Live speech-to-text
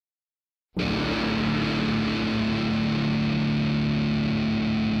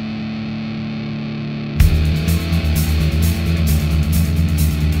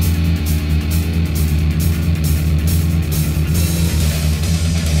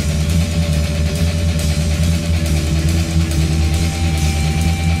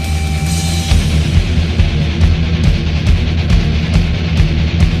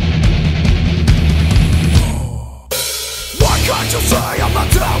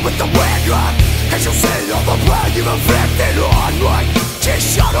with the wicked? Can't you see all the pain you've inflicted on me?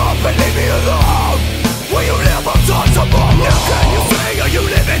 Just shut up and leave me alone. Will you live or die tomorrow? Now can you see, are you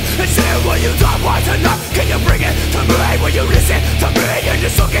living? And see, will you die by tonight? Can you bring it to me? Will you listen to me? And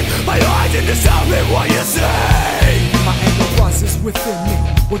just look in my eyes and just tell me what you see. My anger rises within me.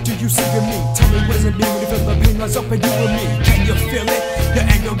 What do you see in me? Tell me what does it mean when you feel the pain rise up in you and me? Can you feel it? Your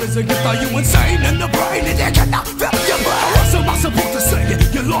anger is a gift. Are you insane in the brain and you cannot feel your brain? How else am I supposed to say it?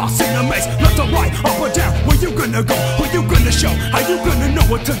 You're lost in a maze, left or right, up or down. Where you gonna go? Who you gonna show? How you gonna know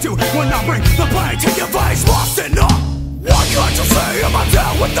what to do when I bring the pain to your face? Lost enough. Why can't you see I'm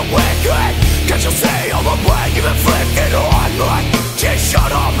down with the wicked? Can't you see all the pain you've inflicted on me? Just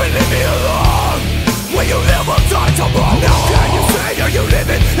shut up and leave me alone. Will you live or die tomorrow? Now can you see, are you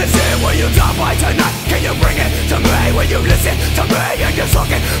living? And see, will you die by tonight? Can you bring it to me? Will you listen to me? And just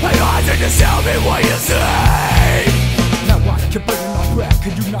look in my eyes and just tell me what you say. Now I can bring it on back,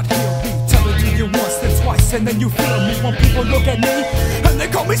 can you not hear me? Tell it to you once, then twice, and then you feel me. When people look at me, and they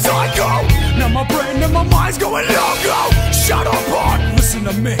call me psycho. Now my brain and my mind's going loco. Shut up, heart, listen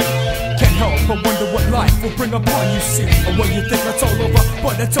to me. Can't help but wonder what life will bring upon you, see. Or when you think it's all over,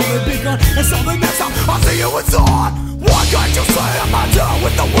 but it's only begun. And so the next time I see you it's on. Why can't you say I'm not done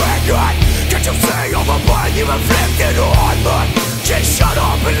with the wicked? Can't you say all the pain you've inflicted on me? Just shut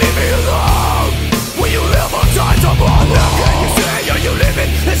up and leave me alone. Will you live or die tomorrow? Now can you say, are you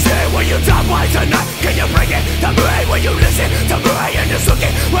living? And say, will you die by tonight? Can you bring it to me? Will you listen to me? And just look in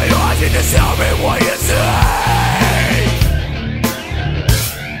my eyes and just tell me what you say.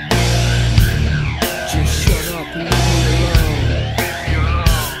 Just shut up and leave me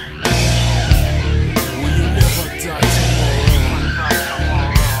alone. Will you live or die tomorrow?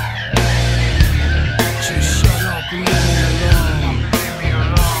 Just shut up and leave me alone.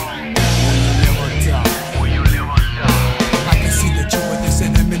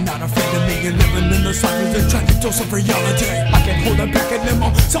 Living in the cycles and tragic dose of reality. I can't hold it back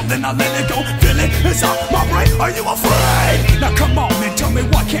anymore. Something I let it go. Feel it inside my brain. Are you afraid? Now come on man, tell me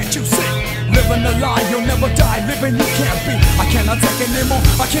why can't you see? Living a lie, you'll never die. Living you can't be. I cannot take anymore.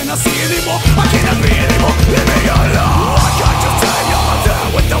 I cannot see anymore. I cannot be anymore. Leave me alone. Why can't you say you're there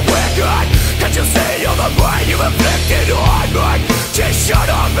with the wicked? Can't you see all the pain you've inflicted on me? Just shut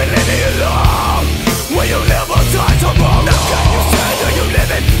up and leave me alone. Will you live or die tomorrow? Now can you say, are you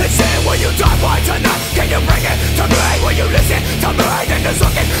living?